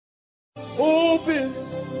Open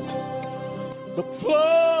the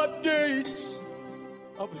floodgates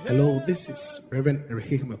of heaven. Hello, this is Reverend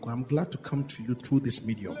Xexemeku. I'm glad to come to you through this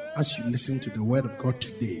medium. As you listen to the word of God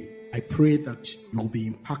today, I pray that you will be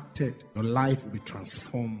impacted, your life will be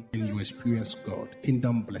transformed, and you experience God.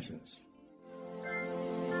 Kingdom blessings.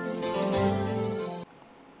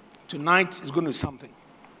 Tonight is going to be something.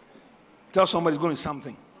 Tell somebody it's going to be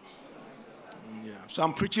something. Yeah. So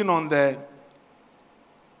I'm preaching on the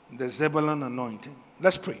Zebulun anointing.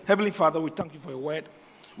 Let's pray. Heavenly Father, we thank you for your word.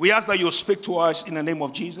 We ask that you speak to us in the name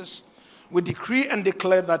of Jesus. We decree and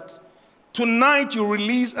declare that tonight you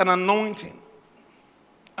release an anointing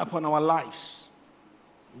upon our lives,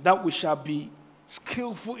 that we shall be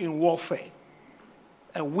skillful in warfare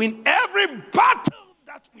and win every battle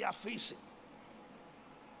that we are facing.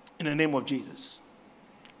 In the name of Jesus.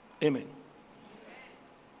 Amen.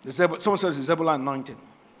 Someone says the Zebulun anointing.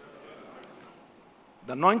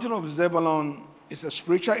 The anointing of Zebulun is a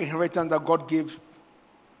spiritual inheritance that God gave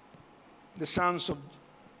the sons of,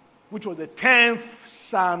 which was the 10th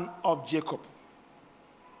son of Jacob.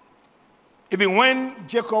 Even when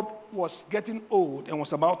Jacob was getting old and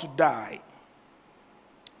was about to die,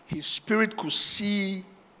 his spirit could see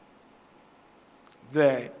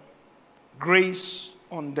the grace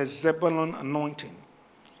on the Zebulun anointing.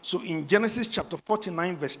 So in Genesis chapter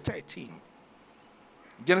 49 verse 13,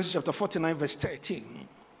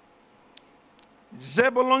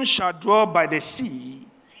 Zebulun shall dwell by the sea,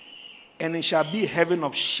 and it shall be a haven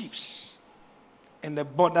of ships, and the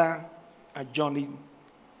border adjoining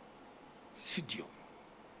Sidon.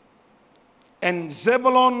 And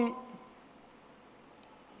Zebulun,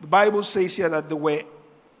 the Bible says here that there were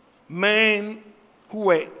men who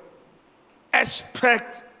were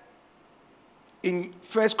expert in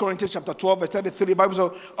 1 Corinthians chapter 12, verse 33, the Bible says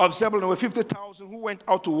of Zebulun, there were 50,000 who went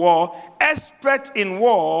out to war, expert in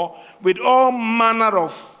war with all manner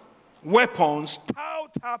of weapons,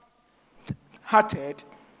 stout-hearted,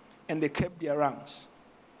 and they kept their ranks.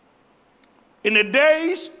 In the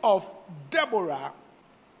days of Deborah,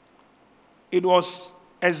 it was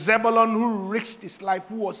a Zebulun who risked his life,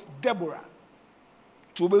 who was Deborah,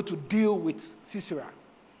 to be able to deal with Sisera.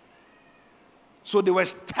 So they were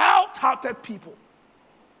stout-hearted people.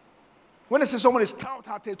 When I say someone is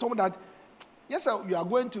stout-hearted, someone that, yes, sir, you are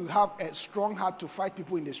going to have a strong heart to fight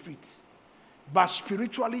people in the streets. But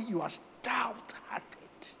spiritually, you are stout-hearted.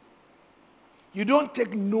 You don't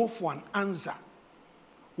take no for an answer.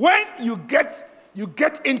 When you get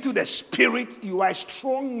into the spirit, you are a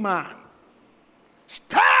strong man.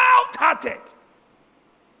 Stout-hearted.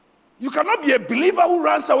 You cannot be a believer who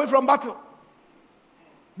runs away from battle.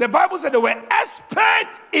 The Bible said they were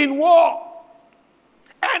expert in war.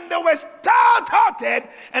 And they were stout-hearted.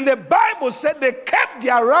 And the Bible said they kept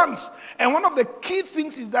their ranks. And one of the key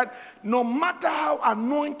things is that no matter how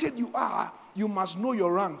anointed you are, you must know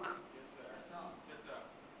your rank. Yes, sir.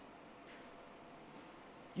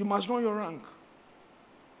 You must know your rank.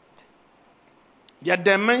 There are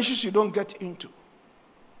dimensions you don't get into.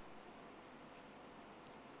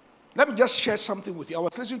 Let me just share something with you. I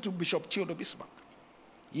was listening to Bishop Theodore Bismarck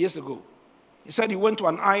years ago. He said he went to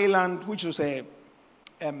an island which was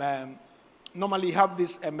normally have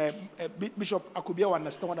this, Bishop Akubia will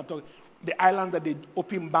understand what I'm talking about. The island that they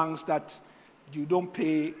open banks that you don't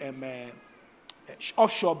pay,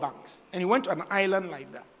 offshore banks. And he went to an island like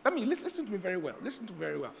that. Let me listen to me very well. Listen to me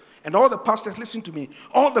very well. And all the pastors listen to me.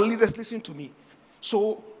 All the leaders listen to me.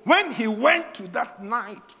 So when he went to that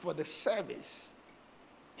night for the service,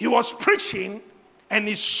 he was preaching and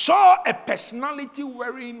he saw a personality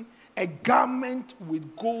wearing a garment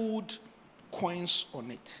with gold coins on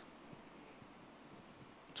it.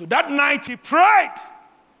 So that night he prayed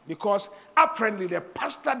because apparently the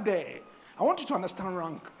pastor there, I want you to understand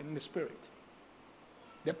rank in the spirit.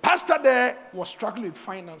 The pastor there was struggling with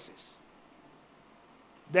finances.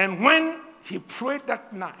 Then when he prayed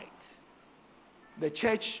that night, the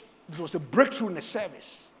church, it was a breakthrough in the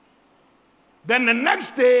service. Then the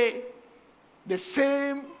next day, the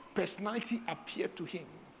same personality appeared to him.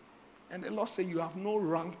 And the Lord said, you have no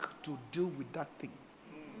rank to deal with that thing.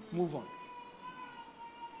 Move on.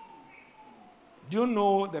 Do you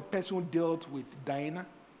know the person who dealt with Diana?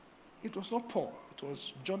 It was not Paul. It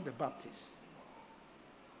was John the Baptist.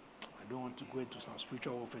 I don't want to go into some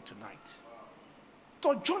spiritual warfare tonight. It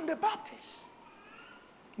was John the Baptist.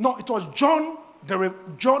 No, it was John the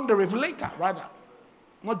Revelator, rather.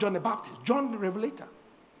 Not John the Baptist. John the Revelator.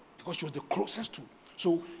 Because she was the closest to.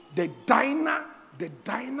 So the Diana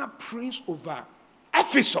prince over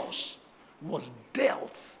Ephesus was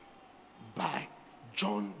dealt by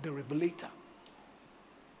John the Revelator.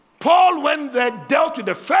 Paul went there, dealt with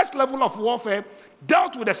the first level of warfare,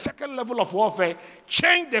 dealt with the second level of warfare,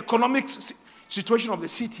 changed the economic situation of the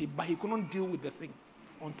city, but he couldn't deal with the thing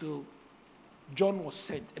until John was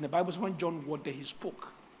sent. And the Bible says when John was there, he spoke,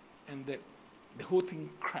 and the whole thing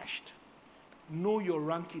crashed. Know your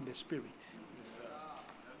rank in the spirit.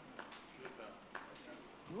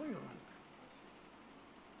 Know your rank.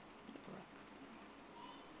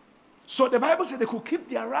 So the Bible said they could keep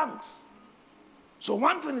their ranks. So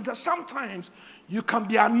one thing is that sometimes you can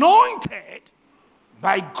be anointed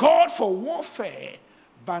by God for warfare,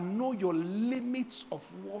 but know your limits of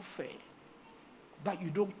warfare, that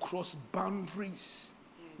you don't cross boundaries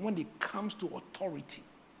when it comes to authority.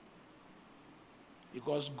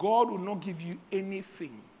 Because God will not give you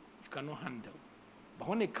anything you cannot handle. But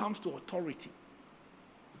when it comes to authority,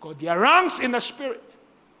 because there are ranks in the spirit.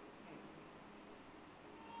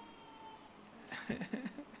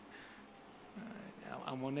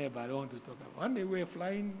 I'm on air, but I don't want to talk about. One day we were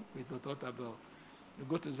flying with the thought about, we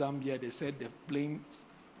go to Zambia, they said the plane's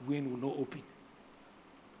wing will not open.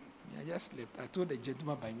 I just slept. I told the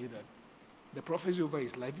gentleman by me that the prophecy over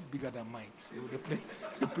his life is bigger than mine.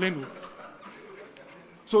 The plane will.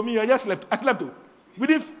 So me, I just slept. I slept too.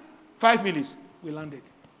 Within 5 minutes, we landed.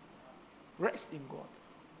 Rest in God.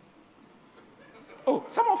 Oh,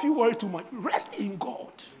 some of you worry too much. Rest in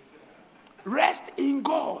God. Rest in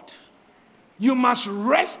God. You must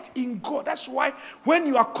rest in God. That's why when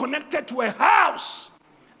you are connected to a house,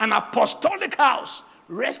 an apostolic house,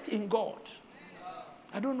 rest in God.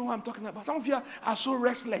 I don't know what I'm talking about. Some of you are so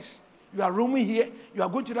restless. You are roaming here. You are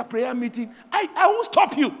going to that prayer meeting. I won't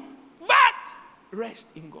stop you. But rest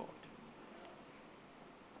in God.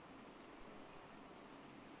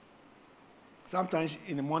 Sometimes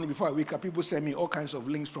in the morning before I wake up, people send me all kinds of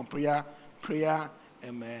links from prayer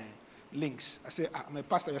links. I say, I'm a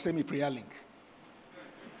pastor, you send me prayer link.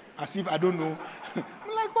 As if I don't know. I'm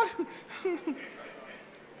like, what?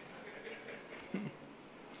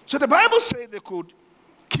 So the Bible says they could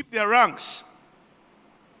keep their ranks.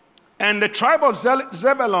 And the tribe of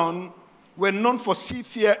Zebulun were known for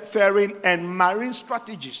seafaring and marine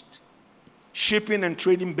strategists, shipping and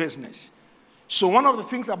trading business. So one of the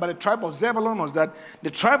things about the tribe of Zebulun was that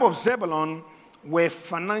the tribe of Zebulun were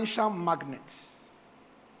financial magnates.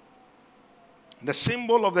 The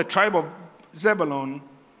symbol of the tribe of Zebulun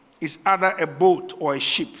is either a boat or a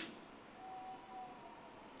ship.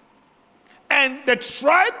 And the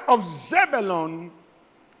tribe of Zebulun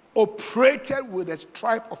operated with the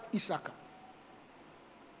tribe of Issachar.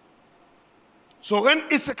 So when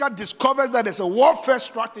Issachar discovers that there's a warfare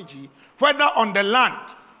strategy, whether on the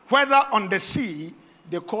land, whether on the sea,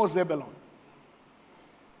 they call Zebulun.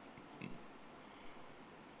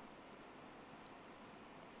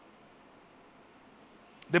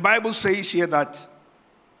 The Bible says here that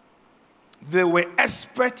they were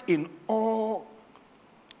expert in all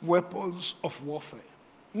weapons of warfare.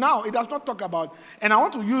 Now, it does not talk about, and I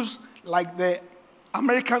want to use like the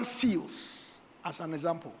American SEALs as an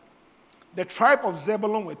example. The tribe of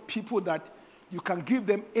Zebulun were people that you can give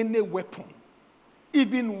them any weapon,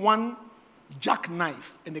 even one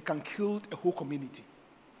jackknife, and they can kill a whole community.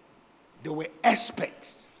 They were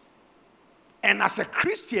experts. And as a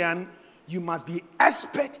Christian, you must be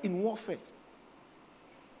expert in warfare.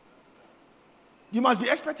 You must be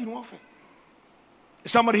expert in warfare.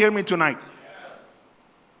 Is somebody hear me tonight?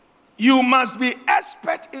 You must be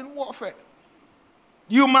expert in warfare.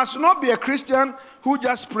 You must not be a Christian who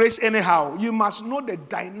just prays anyhow. You must know the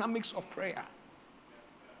dynamics of prayer.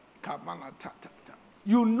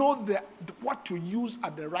 You know what to use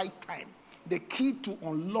at the right time. The key to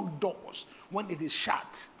unlock doors when it is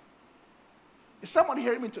shut. Is somebody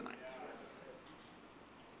hearing me tonight?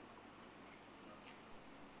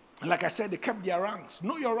 And like I said, they kept their ranks.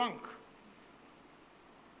 Know your rank.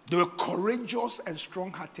 They were courageous and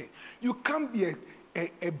strong-hearted. You can't be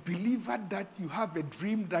a believer that you have a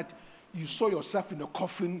dream that you saw yourself in a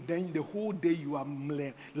coffin, then the whole day you are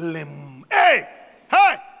hey,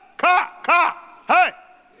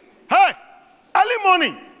 hey, early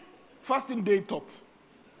morning, fasting day top.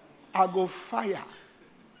 I go fire.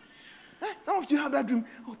 Some of you have that dream.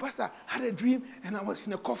 Oh, Pastor, I had a dream and I was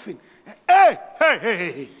in a coffin.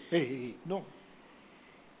 Hey. No.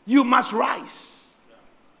 You must rise.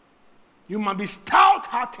 You must be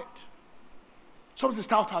stout-hearted. Somebody say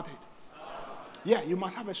stout-hearted. Yeah, you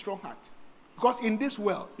must have a strong heart. Because in this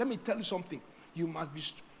world, let me tell you something. You must be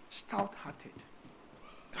stout-hearted.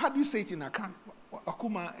 How do you say it in Akan?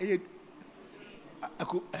 Akuma,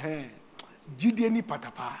 Jidieni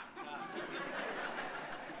patapa.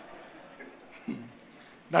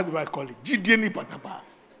 That's what I call it. Jidieni patapa.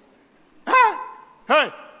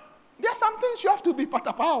 Hey, means you have to be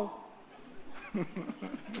patapao.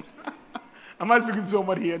 Am I speaking to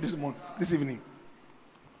somebody here this evening?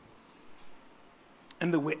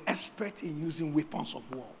 And they were expert in using weapons of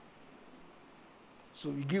war. So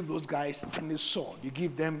you give those guys any sword, you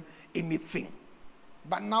give them anything.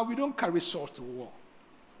 But now we don't carry swords to war.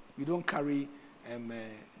 We don't carry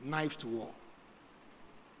knives to war.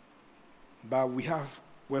 But we have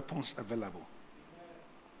weapons available.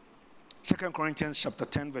 2 Corinthians chapter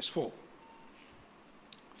 10, verse 4.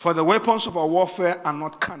 For the weapons of our warfare are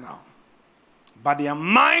not carnal, but they are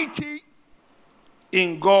mighty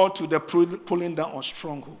in God to the pulling down of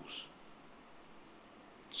strongholds.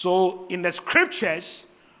 So in the scriptures,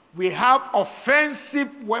 we have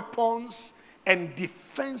offensive weapons and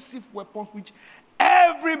defensive weapons, which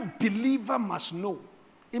every believer must know.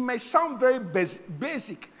 It may sound very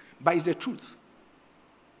basic, but it's the truth.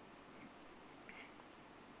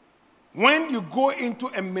 When you go into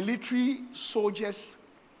a military soldier's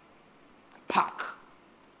pack,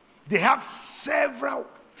 they have several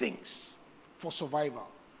things for survival.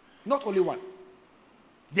 Not only one.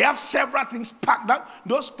 They have several things packed.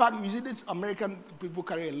 Those packs, you see, these American people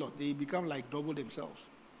carry a lot. They become like double themselves.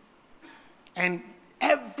 And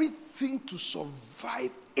everything to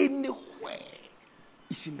survive anywhere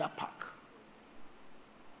is in that pack.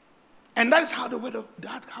 And that is how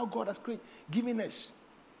how God has given us.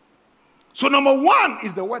 So number one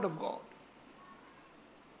is the word of God.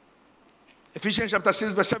 Ephesians chapter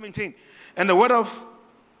 6, verse 17. And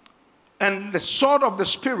the sword of the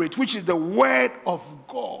Spirit, which is the word of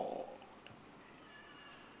God.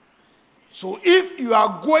 So if you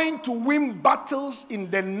are going to win battles in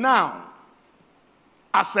the now,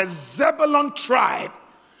 as a Zebulun tribe,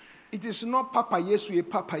 it is not Papa Yeswe,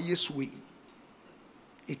 Papa Yeswe.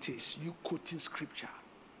 It is you quoting scripture.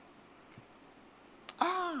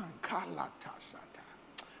 Kalata sata.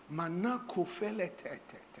 Manako fele te.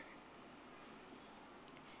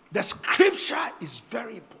 The scripture is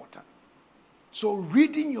very important. So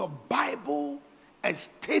reading your Bible and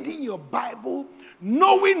studying your Bible,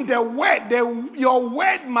 knowing the word, your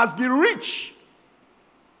word must be rich.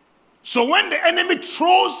 So when the enemy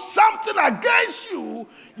throws something against you,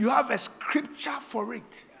 you have a scripture for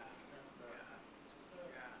it.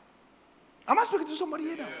 Am I speaking to somebody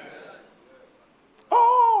here now?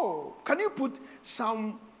 Oh, can you put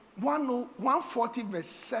Psalm 140 verse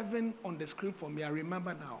 7 on the screen for me? I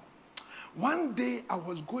remember now. One day I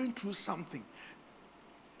was going through something.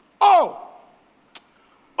 Oh,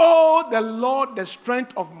 the Lord, the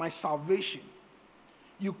strength of my salvation.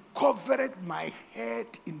 You covered my head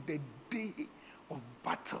in the day of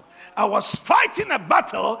battle. I was fighting a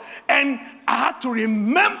battle and I had to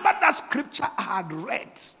remember that scripture I had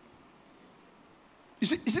read. You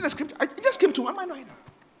see the scripture? It just came to my mind right now.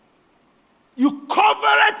 You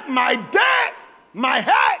covered my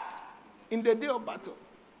head in the day of battle.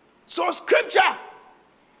 So scripture,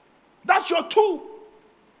 that's your tool.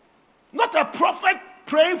 Not a prophet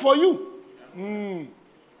praying for you.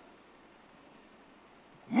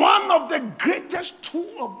 One of the greatest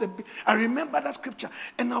tools of I remember that scripture,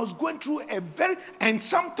 and I was going through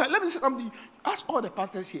sometimes, let me say something, ask all the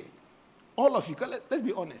pastors here, all of you, let's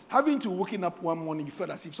be honest, having woken up one morning, you felt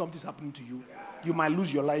as if something's happening to you, you might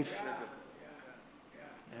lose your life.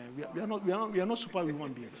 We are not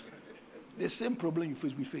superhuman beings. The same problem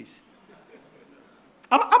we face.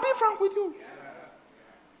 I'll be frank with you.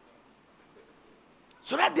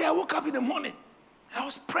 So that day I woke up in the morning and I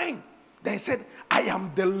was praying. Then he said, I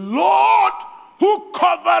am the Lord who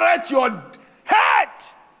covereth your head.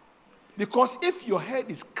 Because if your head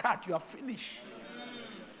is cut, you are finished.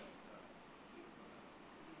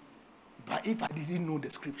 But if I didn't know the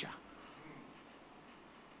scripture,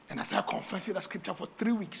 and as I confessed the scripture for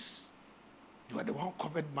 3 weeks, you are the one who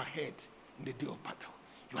covered my head in the day of battle.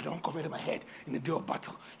 You are the one who covered my head in the day of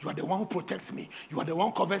battle. You are the one who protects me. You are the one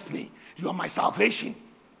who covers me. You are my salvation.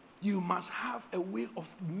 You must have a way of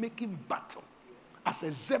making battle as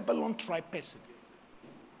a Zebulun tribe person.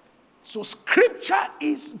 So scripture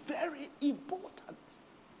is very important.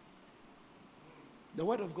 The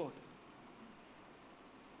word of God.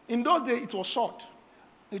 In those days, it was sword.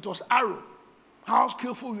 It was arrow. How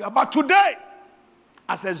skillful you are. But today,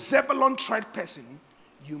 as a Zebulun tribe person,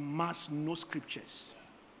 you must know scriptures.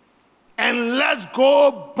 And let's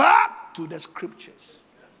go back to the scriptures.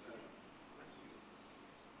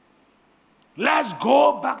 Let's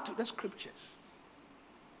go back to the scriptures.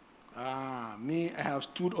 I have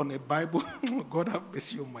stood on a Bible. God have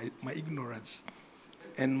mercy on my ignorance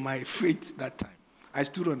and my faith that time. I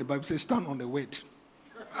stood on the Bible, says stand on the word.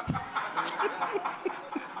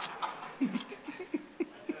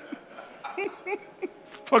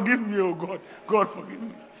 Forgive me, oh God. God, forgive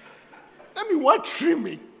me. Let me watch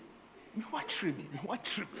me. Me watch me. Me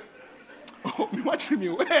watch me. Oh, me watch me.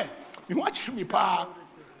 Where? Me watch me, pa.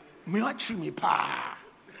 Me watch me, pa.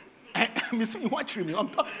 Me watch me.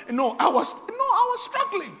 No, I was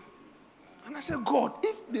struggling. And I said, God,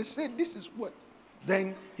 if they say this is what,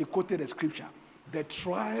 then he quoted a scripture, the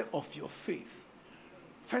trial of your faith.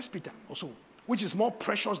 1 Peter also, which is more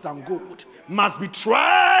precious than gold, must be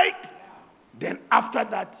tried. Then after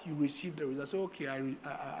that, you receive the result. I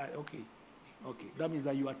said, okay, okay. That means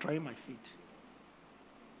that you are trying my faith.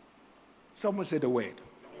 Someone say the word.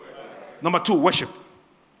 Number 2, worship.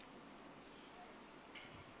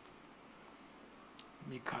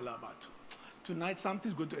 Tonight,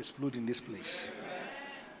 something's going to explode in this place.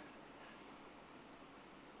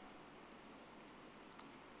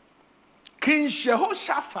 King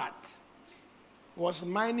Jehoshaphat was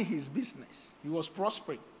minding his business. He was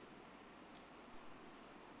prospering.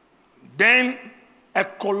 Then a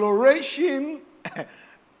coloration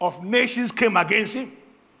of nations came against him.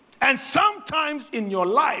 And sometimes in your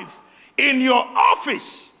life, in your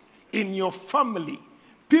office, in your family,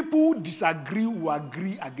 people who disagree will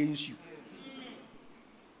agree against you.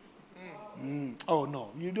 Oh no,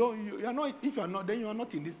 you are not. If you are not, then you are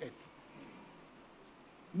not in this earth.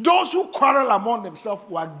 Those who quarrel among themselves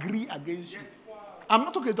will agree against you. I'm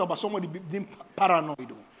not talking about somebody being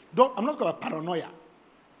paranoid. I'm not talking about paranoia.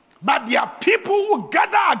 But there are people who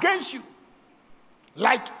gather against you,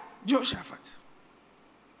 like Jehoshaphat.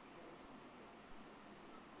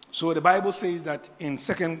 So the Bible says that in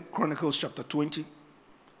 2 Chronicles chapter 20,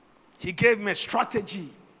 he gave me a strategy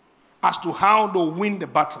as to how to win the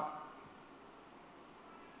battle.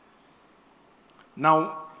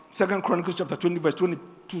 Now, 2 Chronicles chapter 20, verse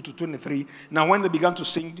 22 to 23. Now, when they began to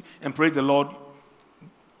sing and praise the Lord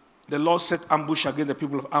set ambush against the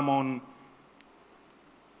people of Ammon,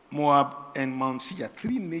 Moab, and Mount Seir.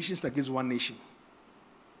 3 nations against 1 nation.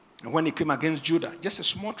 And when it came against Judah, just a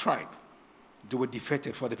small tribe, they were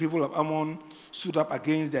defeated. For the people of Ammon stood up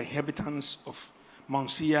against the inhabitants of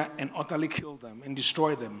Mount Seir and utterly killed them and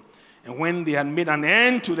destroyed them. And when they had made an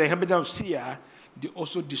end to the inhabitants of Seir, they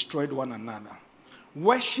also destroyed one another.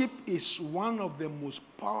 Worship is one of the most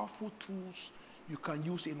powerful tools you can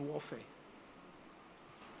use in warfare.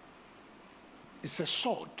 It's a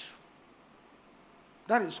sword.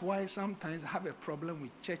 That is why sometimes I have a problem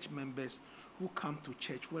with church members who come to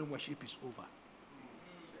church when worship is over.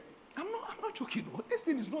 I'm not joking. This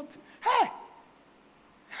thing is not. Hey!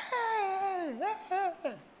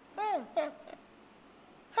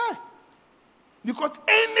 Because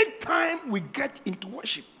anytime we get into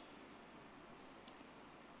worship,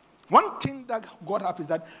 one thing that God happens is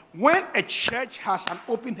that when a church has an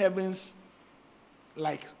open heavens,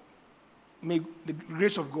 like may the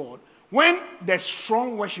grace of God, when there's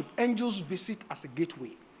strong worship, angels visit as a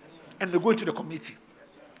gateway, and they go into the community.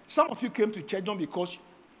 Some of you came to church not because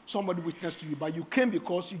somebody witnessed to you, but you came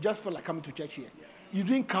because you just felt like coming to church here. You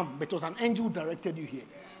didn't come, but it was an angel who directed you here.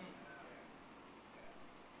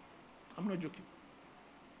 I'm not joking.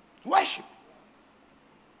 Worship.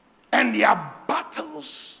 And there are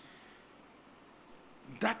battles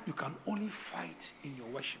that you can only fight in your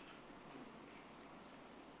worship.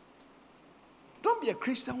 Don't be a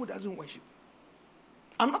Christian who doesn't worship.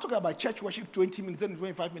 I'm not talking about church worship 20 minutes,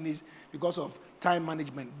 25 minutes because of time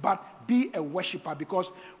management, but be a worshiper,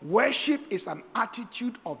 because worship is an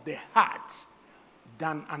attitude of the heart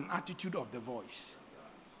than an attitude of the voice.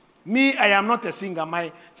 Me, I am not a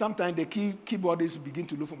singer. Sometimes the keyboardists begin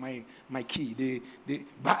to look for my key.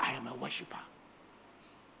 But I am a worshiper.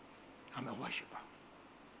 I'm a worshiper.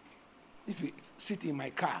 If you sit in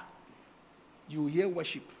my car, you hear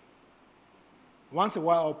worship. Once in a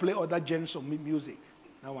while, I'll play other genres of music.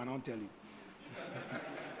 That one I won't tell you.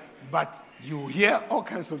 But you hear all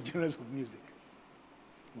kinds of genres of music.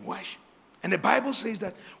 Worship. And the Bible says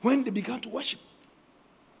that when they began to worship.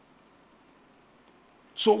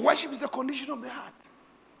 So worship is a condition of the heart.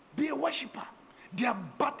 Be a worshiper. There are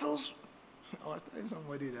battles. I was telling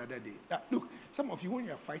somebody the other day. Look, some of you, when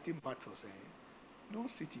you are fighting battles, don't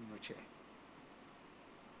sit in your chair.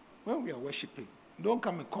 When we are worshiping, don't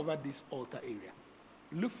come and cover this altar area.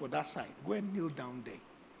 Look for that side. Go and kneel down there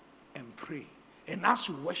and pray. And as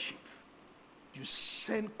you worship, you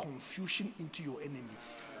send confusion into your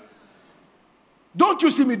enemies. Don't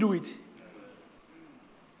you see me do it?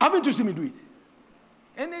 Haven't you seen me do it?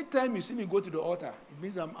 Anytime you see me go to the altar, it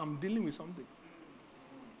means I'm dealing with something.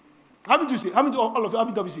 Haven't you seen? All of you,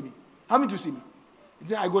 haven't you seen me? Haven't you seen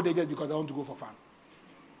me? I go there just because I want to go for fun.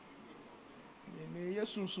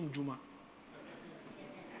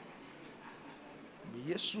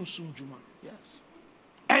 Yes.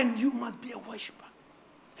 And you must be a worshiper.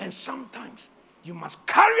 And sometimes you must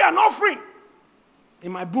carry an offering.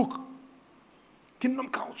 In my book, Kingdom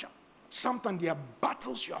Culture, sometimes there are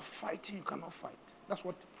battles you are fighting you cannot fight. That's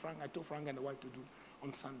what I told Frank and the wife to do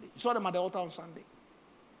on Sunday. You saw them at the altar on Sunday.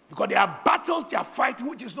 Because there are battles they are fighting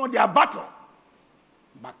which is not their battle.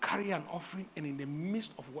 But carry an offering, and in the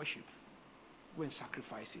midst of worship, go and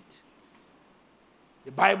sacrifice it.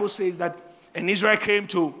 The Bible says that, and Israel came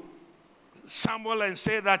to Samuel and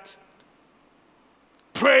said that,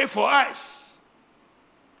 pray for us.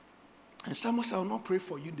 And Samuel said, I will not pray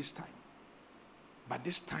for you this time. But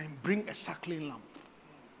this time, bring a suckling lamb.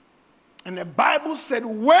 And the Bible said,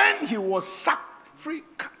 when he was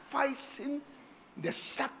sacrificing the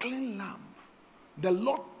suckling lamb, the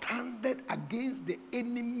Lord thundered against the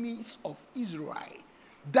enemies of Israel,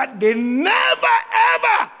 that they never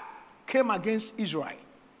ever came against Israel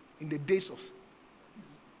in the days of.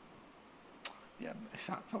 Yeah,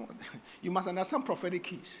 you must understand prophetic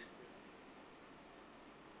keys.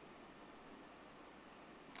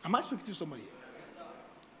 Am I speaking to somebody?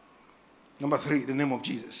 Number 3, the name of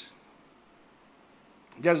Jesus.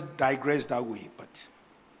 Just digress that way, but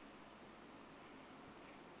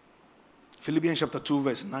Philippians chapter 2,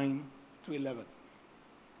 verse 9 to 11.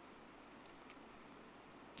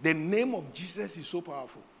 The name of Jesus is so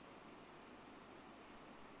powerful.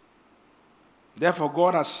 Therefore,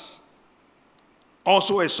 God has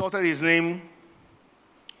also exalted his name,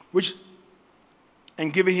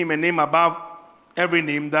 and given him a name above every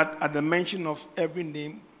name, that at the mention of every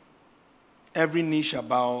name, every knee shall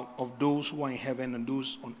bow, of those who are in heaven and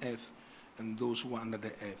those on earth and those who are under the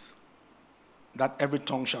earth. That every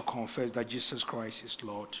tongue shall confess that Jesus Christ is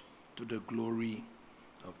Lord, to the glory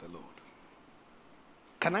of the Lord.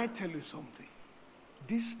 Can I tell you something?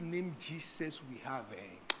 This name Jesus we have,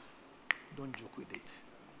 don't joke with it.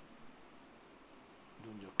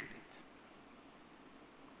 Don't joke with it.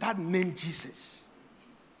 That name Jesus.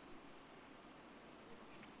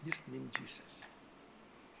 This name Jesus.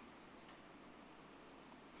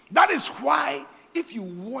 That is why if you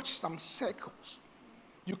watch some circles,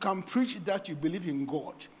 you can preach that you believe in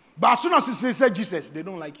God. But as soon as you say Jesus, they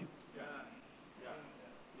don't like you.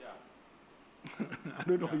 I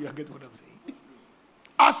don't know if you get what I'm saying.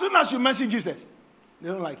 As soon as you mention Jesus, they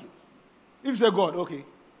don't like you. If you say God, okay.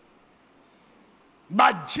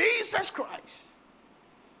 But Jesus Christ.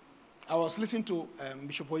 I was listening to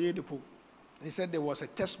Bishop Oyedepo. He said there was a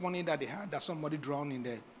testimony that they had that somebody drowned in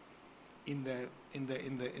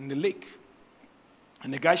the lake.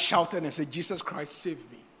 And the guy shouted and said, Jesus Christ, save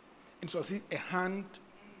me. And so a hand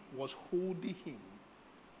was holding him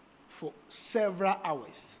for several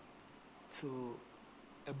hours till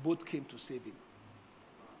a boat came to save him.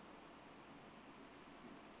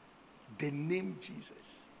 The name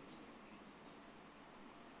Jesus.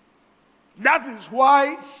 That is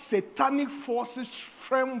why satanic forces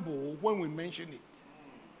tremble when we mention it.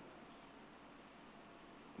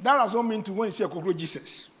 That does not mean to when you say a cockroach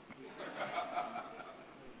Jesus.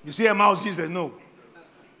 You say a mouse Jesus, no.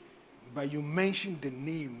 But you mention the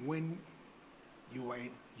name when you are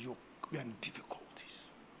in difficulties.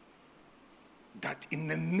 That in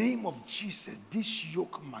the name of Jesus, this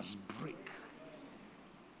yoke must break.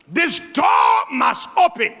 This door must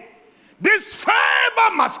open. This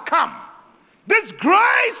favor must come. This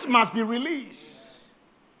grace must be released.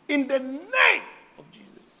 In the name of Jesus.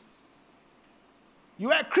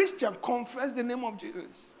 You are a Christian, confess the name of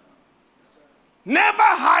Jesus. Never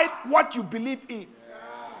hide what you believe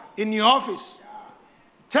in your office.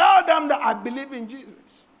 Tell them that I believe in Jesus.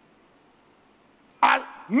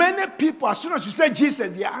 Many people, as soon as you say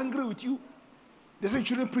Jesus, they are angry with you. They say you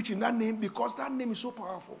shouldn't preach in that name because that name is so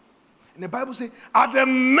powerful. And the Bible says, at the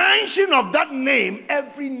mention of that name,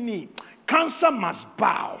 every knee, cancer must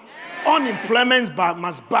bow. Unemployment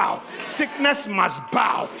must bow. Sickness must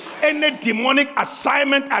bow. Any demonic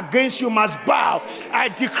assignment against you must bow. I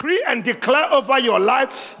decree and declare over your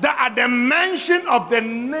life that at the mention of the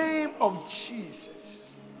name of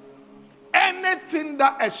Jesus, anything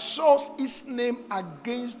that assaults his name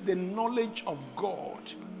against the knowledge of God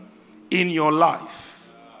in your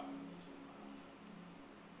life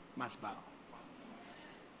must bow.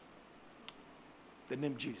 The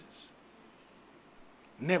name Jesus.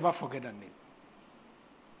 Never forget that name.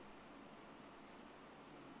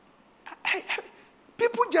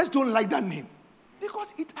 People just don't like that name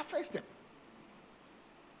because it affects them.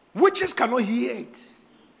 Witches cannot hear it.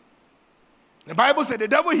 The Bible said the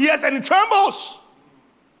devil hears and he trembles.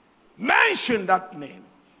 Mention that name.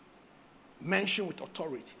 Mention with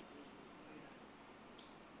authority.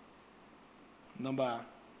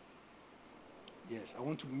 Yes, I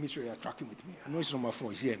want to make sure you're tracking with me. I know it's number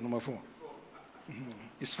 4. It's here, number 4.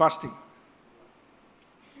 It's fasting.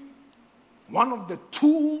 One of the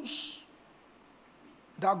tools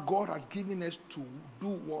that God has given us to do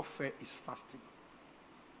warfare is fasting.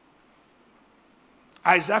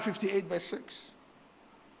 Isaiah 58 verse 6.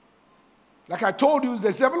 Like I told you,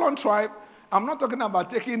 the Zebulun tribe, I'm not talking about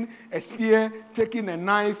taking a spear, taking a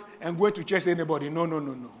knife, and going to chase anybody. No.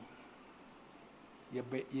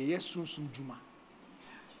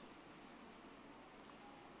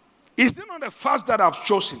 Is it not a fast that I've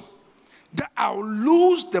chosen? That I'll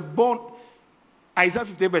lose the bond, Isaiah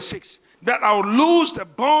 58 verse 6, that I'll lose the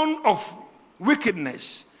bond of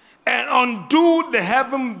wickedness and undo the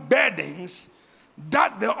heaven burdens,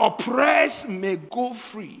 that the oppressed may go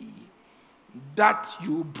free, that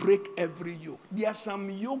you break every yoke. There are some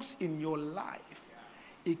yokes in your life.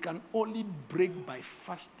 It can only break by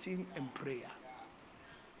fasting and prayer.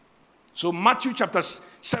 So Matthew chapter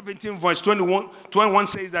 17 verse 21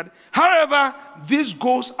 says that, however, this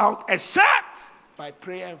goes out except by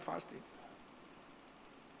prayer and fasting.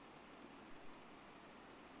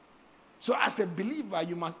 So as a believer,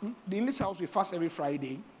 you must, in this house we fast every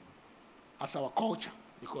Friday as our culture,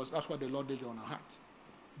 because that's what the Lord did on our heart.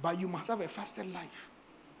 But you must have a fasted life.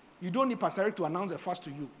 You don't need Pastor Eric to announce a fast to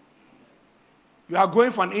you. You are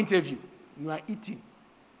going for an interview. You are eating.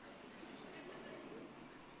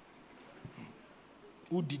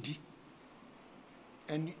 Who did it?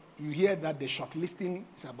 And you hear that the shortlisting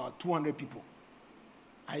is about 200 people.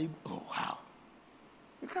 Oh, wow.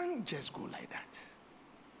 You can't just go like that.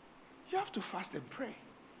 You have to fast and pray.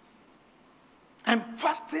 And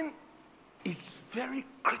fasting is very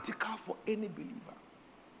critical for any believer.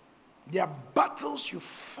 There are battles you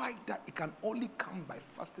fight that it can only come by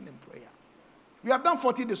fasting and prayer. We have done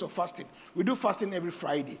 40 days of fasting. We do fasting every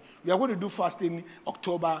Friday. We are going to do fasting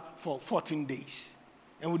October for 14 days.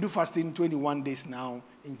 And we do fasting 21 days now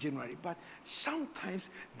in January. But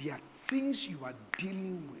sometimes there are things you are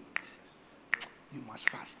dealing with. You must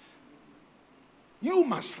fast. You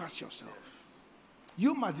must fast yourself.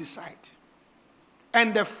 You must decide.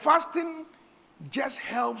 And the fasting just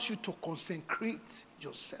helps you to consecrate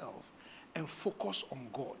yourself and focus on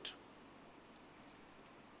God.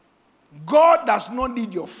 God does not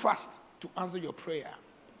need your fast to answer your prayer,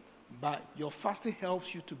 but your fasting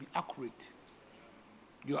helps you to be accurate.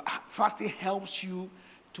 Your fasting helps you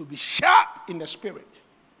to be sharp in the spirit.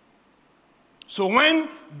 So when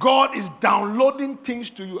God is downloading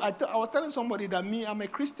things to you, I was telling somebody that I'm a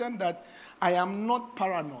Christian, that I am not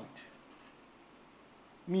paranoid.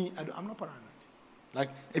 I'm not paranoid. Like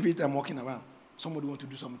every time I'm walking around, somebody wants to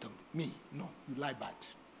do something to me. No, you lie bad.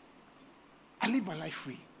 I live my life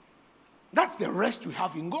free. That's the rest we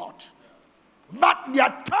have in God. But there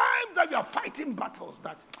are times that we are fighting battles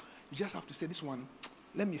that you just have to say, this one,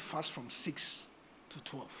 let me fast from 6 to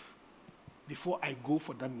 12 before I go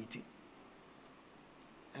for that meeting.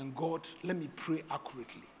 And God, let me pray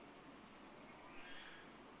accurately.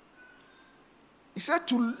 He said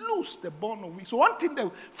to lose the bond of wickedness. So one thing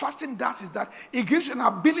that fasting does is that it gives you an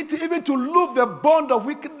ability even to lose the bond of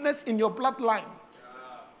wickedness in your bloodline.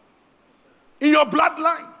 In your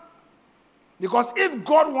bloodline. Because if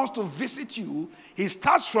God wants to visit you, he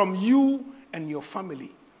starts from you and your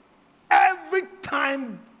family. Every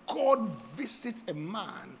time God visits a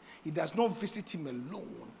man, he does not visit him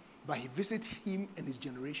alone, but he visits him and his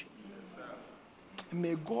generation. And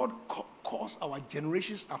may God cause our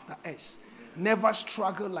generations after us never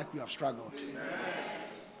struggle like we have struggled.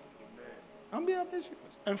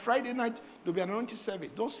 And Friday night, there'll be an anointing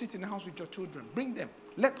service. Don't sit in the house with your children. Bring them.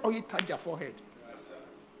 Let oil touch their forehead.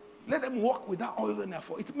 Let them walk with that oil in their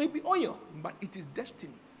forehead. It may be oil, but it is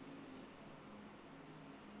destiny.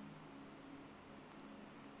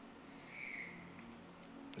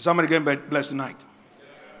 Somebody get blessed tonight.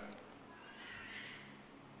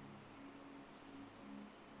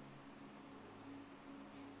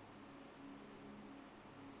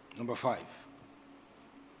 Number 5.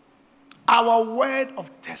 Our word of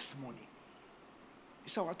testimony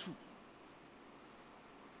is our tool.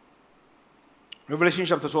 Revelation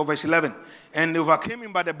chapter 12, verse 11. And they overcame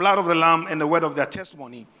him by the blood of the Lamb and the word of their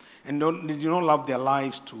testimony, and they did not love their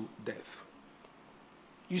lives to death.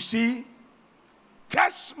 You see,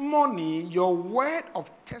 testimony, your word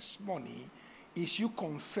of testimony, is you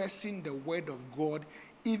confessing the word of God,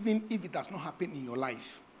 even if it does not happen in your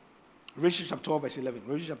life. Revelation chapter 12, verse 11.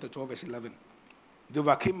 Revelation chapter 12, verse 11. They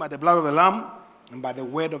overcame by the blood of the Lamb and by the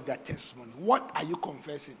word of their testimony. What are you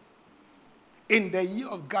confessing? In the year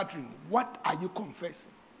of gathering, what are you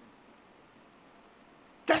confessing?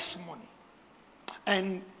 Testimony.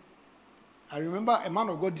 And I remember a man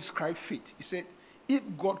of God described faith. He said, if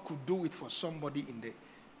God could do it for somebody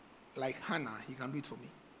like Hannah, he can do it for me.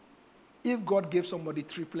 If God gave somebody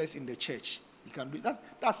triplets in the church, he can do it.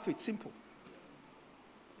 That's faith, simple.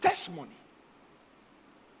 Testimony.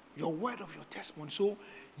 Your word of your testimony. So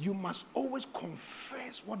you must always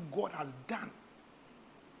confess what God has done.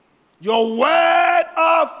 Your word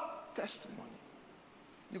of testimony.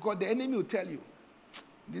 Because the enemy will tell you,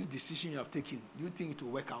 this decision you have taken, do you think it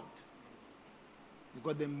will work out?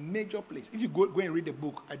 Because the major place, if you go and read the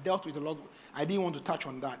book, I dealt with a lot. I didn't want to touch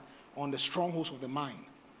on that, on the strongholds of the mind.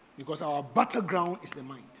 Because our battleground is the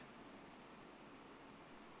mind.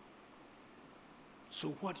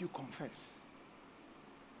 So what do you confess?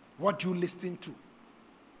 What do you listen to?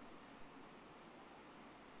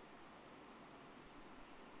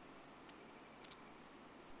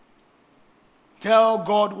 Tell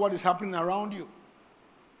God what is happening around you.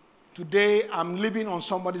 Today, I'm living on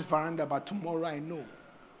somebody's veranda, but tomorrow I know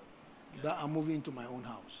that I'm moving into my own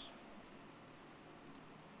house.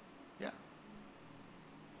 Yeah.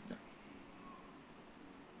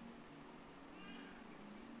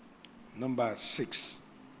 Number 6.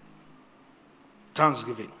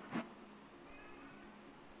 Thanksgiving.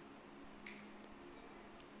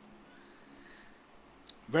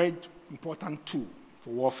 Very important tool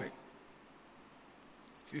for warfare.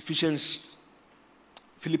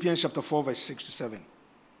 Philippians chapter 4, verse 6 to 7.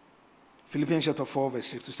 Philippians chapter 4, verse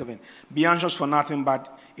 6 to 7. Be anxious for nothing,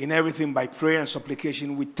 but in everything by prayer and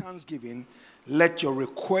supplication with thanksgiving, let your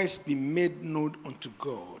requests be made known unto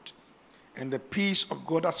God. And the peace of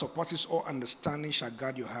God that surpasses all understanding shall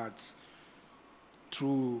guard your hearts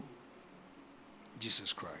through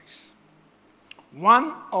Jesus Christ.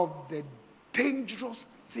 One of the dangerous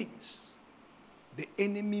things the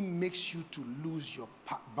enemy makes you to lose your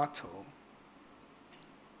battle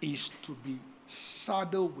is to be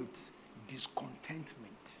saddled with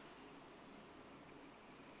discontentment.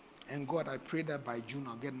 And God, I pray that by June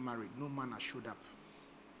I'll get married. No man has showed up.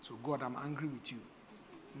 So God, I'm angry with you.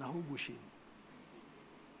 Now who go shame?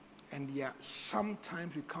 And yeah,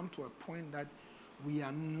 sometimes we come to a point that we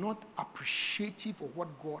are not appreciative of what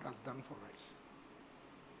God has done for us.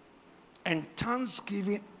 And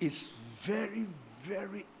thanksgiving is very,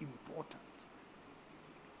 very important.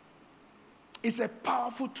 It's a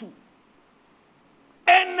powerful tool.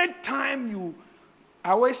 Anytime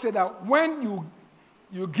I always say that when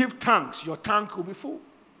you give thanks, your tank will be full.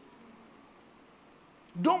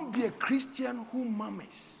 Don't be a Christian who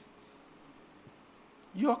murmurs.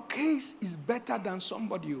 Your case is better than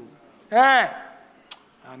somebody who. Hey!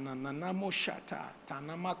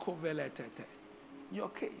 Your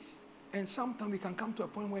case. And sometimes we can come to a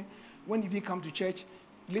point where when you come to church,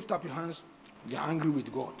 lift up your hands, you're angry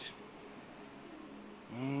with God.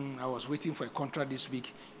 I was waiting for a contract this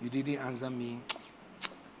week. You didn't answer me.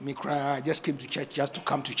 Me cry. I just came to church just to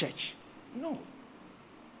come to church. No.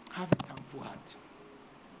 Have a thankful heart.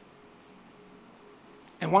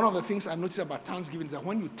 And one of the things I noticed about thanksgiving is that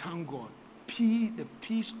when you thank God, the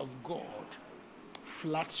peace of God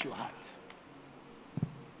floods your heart.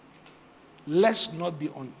 Let's not be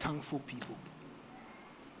unthankful people.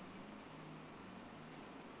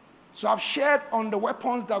 So I've shared on the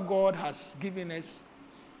weapons that God has given us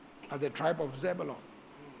as the tribe of Zebulun.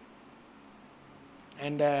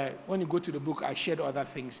 And when you go to the book, I shared other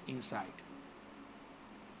things inside.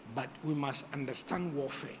 But we must understand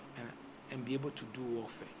warfare and be able to do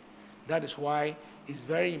warfare. That is why it's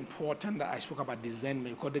very important that I spoke about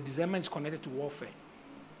discernment, because the discernment is connected to warfare.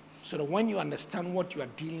 So that when you understand what you are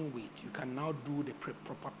dealing with, you can now do the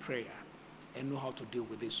proper prayer and know how to deal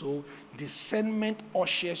with it. So discernment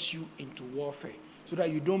ushers you into warfare so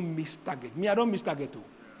that you don't miss target. Me, I don't miss target too.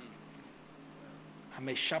 I'm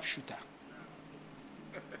a sharpshooter.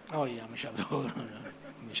 Oh yeah, I'm a sharpshooter.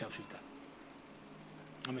 I'm a sharpshooter.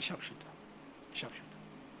 I'm a sharpshooter. Sharpshooter.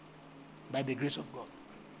 By the grace of God.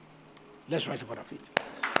 Let's rise upon our feet.